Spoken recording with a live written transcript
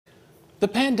The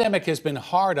pandemic has been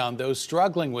hard on those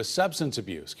struggling with substance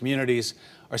abuse. Communities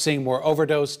are seeing more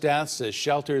overdose deaths as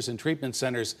shelters and treatment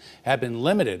centers have been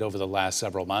limited over the last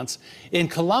several months. In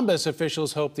Columbus,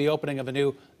 officials hope the opening of a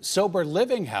new sober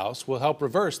living house will help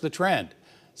reverse the trend.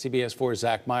 CBS4's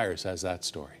Zach Myers has that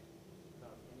story.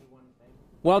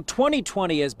 While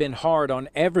 2020 has been hard on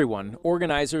everyone,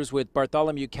 organizers with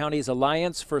Bartholomew County's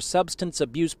Alliance for Substance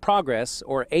Abuse Progress,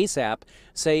 or ASAP,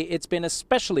 say it's been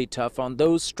especially tough on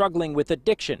those struggling with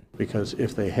addiction. Because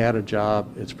if they had a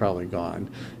job, it's probably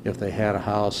gone. If they had a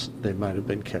house, they might have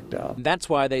been kicked out. That's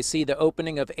why they see the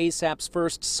opening of ASAP's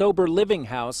first sober living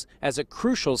house as a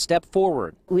crucial step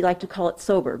forward. We like to call it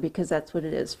sober because that's what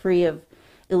it is, free of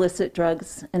illicit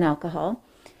drugs and alcohol.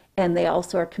 And they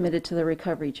also are committed to the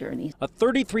recovery journey. A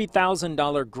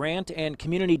 $33,000 grant and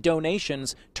community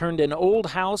donations turned an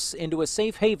old house into a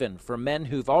safe haven for men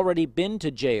who've already been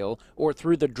to jail or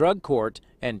through the drug court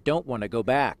and don't want to go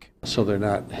back. So they're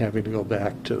not having to go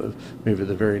back to maybe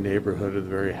the very neighborhood or the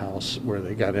very house where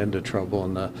they got into trouble,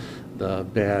 and the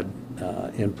bad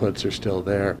inputs are still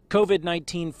there.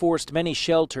 COVID-19 forced many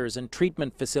shelters and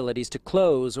treatment facilities to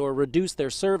close or reduce their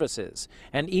services.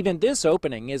 And even this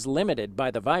opening is limited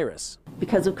by the virus.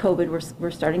 Because of COVID,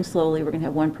 we're starting slowly. We're going to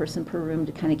have one person per room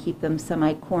to kind of keep them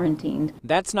semi-quarantined.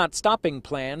 That's not stopping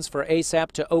plans for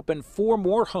ASAP to open 4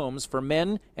 more homes for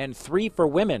men and 3 for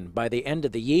women by the end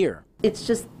of the year. It's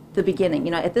just the beginning.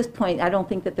 You know, at this point, I don't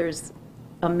think that there's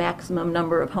a maximum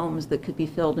number of homes that could be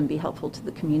filled and be helpful to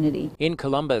the community. In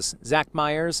Columbus, Zach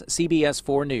Myers,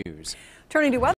 CBS4 News. Turning to